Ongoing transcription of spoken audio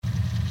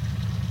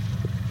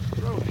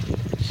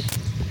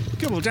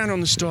Good, well, down on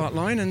the start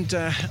line and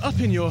up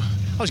in your,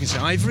 I was going to say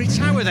ivory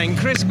tower then,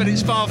 Chris, but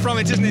it's far from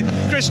it, isn't it?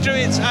 Chris Drew,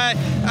 it's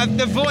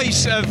the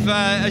voice of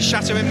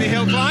Château Imney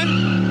Hill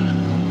Climb.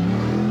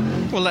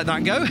 We'll let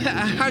that go.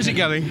 How's it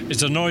going?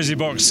 It's a noisy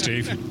box,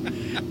 Steve.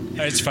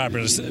 It's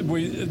fabulous.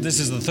 This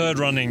is the third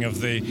running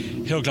of the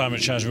hill climb at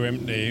Château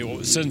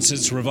Imney since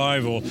its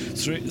revival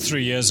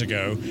 3 years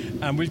ago,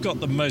 and we've got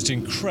the most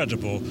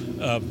incredible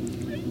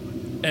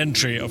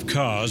entry of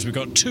cars. We've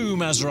got 2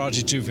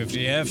 Maserati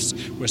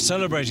 250Fs. We're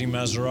celebrating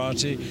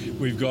Maserati.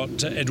 We've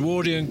got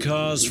Edwardian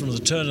cars from the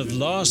turn of the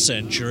last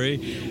century.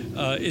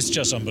 It's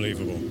just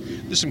unbelievable.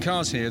 There's some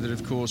cars here that,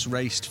 of course,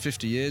 raced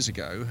 50 years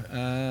ago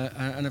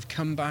and have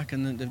come back,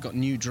 and they've got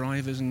new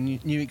drivers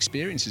and new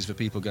experiences for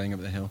people going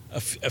up the hill.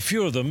 A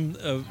few of them,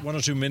 1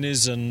 or 2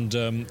 minis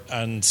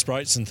and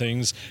sprites and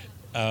things.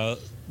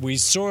 We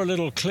saw a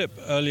little clip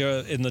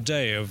earlier in the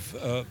day of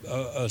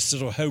a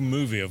sort of home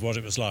movie of what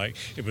it was like.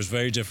 It was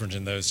very different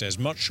in those days.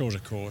 Much shorter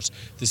course.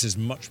 This is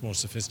much more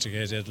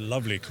sophisticated,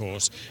 lovely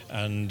course.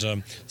 And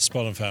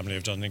Spollen family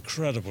have done an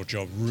incredible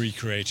job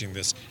recreating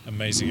this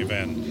amazing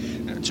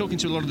event. Talking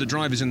to a lot of the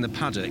drivers in the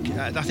paddock,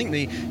 I think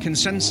the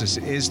consensus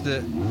is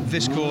that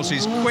this course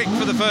is quick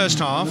for the first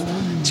half,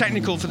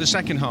 technical for the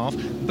second half,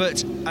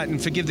 but,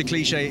 and forgive the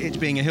cliche, it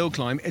being a hill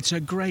climb, it's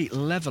a great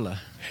leveller.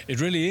 It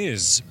really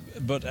is.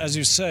 But as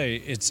you say,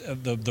 it's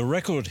the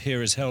record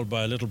here is held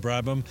by a little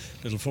Brabham,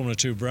 little Formula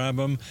 2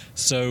 Brabham,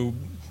 so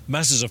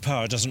masses of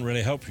power doesn't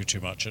really help you too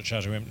much at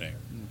Château Imney.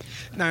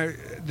 Now,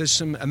 there's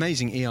some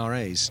amazing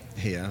ERAs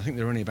here. I think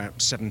there are only about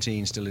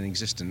 17 still in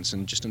existence,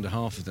 and just under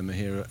half of them are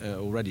here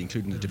already,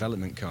 including the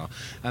development car.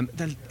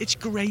 It's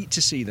great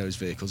to see those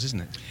vehicles,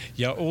 isn't it?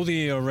 Yeah, all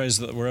the ERAs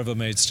that were ever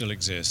made still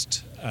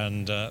exist,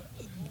 and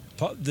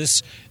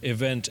this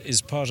event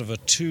is part of a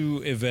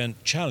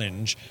 2-event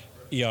challenge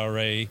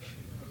ERA.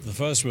 The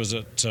first was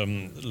at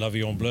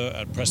l'Avion Bleu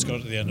at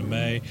Prescott at the end of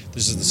May.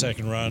 This is the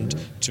second round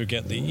to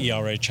get the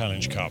ERA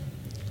Challenge Cup.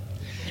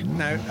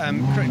 Now,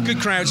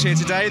 good crowds here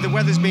today. The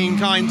weather's been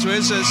kind to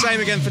us. Same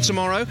again for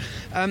tomorrow.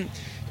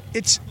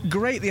 It's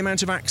great the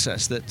amount of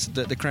access that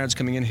the crowds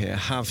coming in here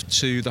have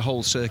to the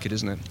whole circuit,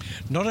 isn't it?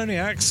 Not only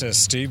access,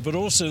 Steve, but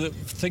also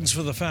things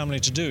for the family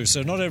to do.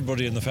 So not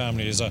everybody in the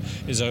family is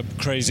a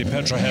crazy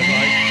petrolhead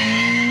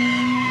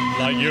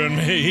like you and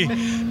me.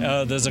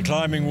 There's a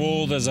climbing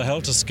wall, there's a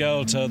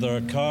helter-skelter, there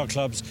are car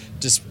clubs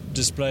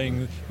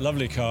displaying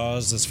lovely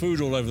cars, there's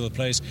food all over the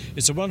place.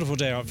 It's a wonderful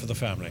day out for the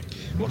family.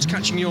 What's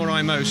catching your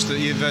eye most that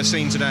you've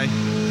seen today?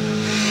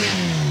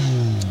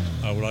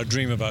 Well, I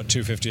dream about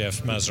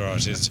 250F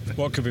Maseratis.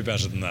 What could be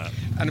better than that?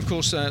 And of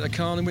course, a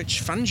car in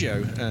which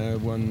Fangio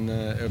won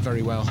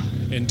very well.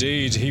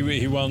 Indeed,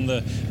 he won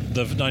the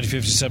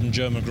 1957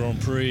 German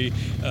Grand Prix.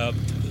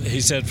 He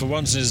said for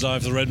once in his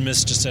life the red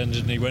mist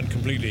descended and he went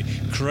completely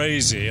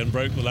crazy and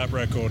broke the lap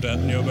record at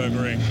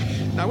Nürburgring.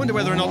 Now, I wonder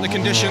whether or not the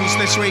conditions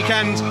this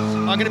weekend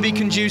are going to be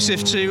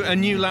conducive to a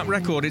new lap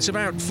record. It's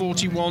about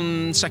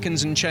 41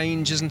 seconds and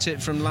change, isn't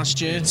it, from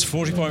last year? It's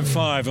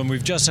 40.5 and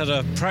we've just had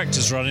a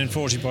practice run in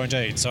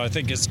 40.8, so I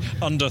think it's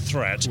under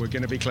threat. We're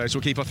going to be close.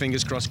 We'll keep our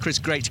fingers crossed. Chris,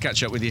 great to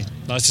catch up with you.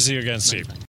 Nice to see you again, Steve.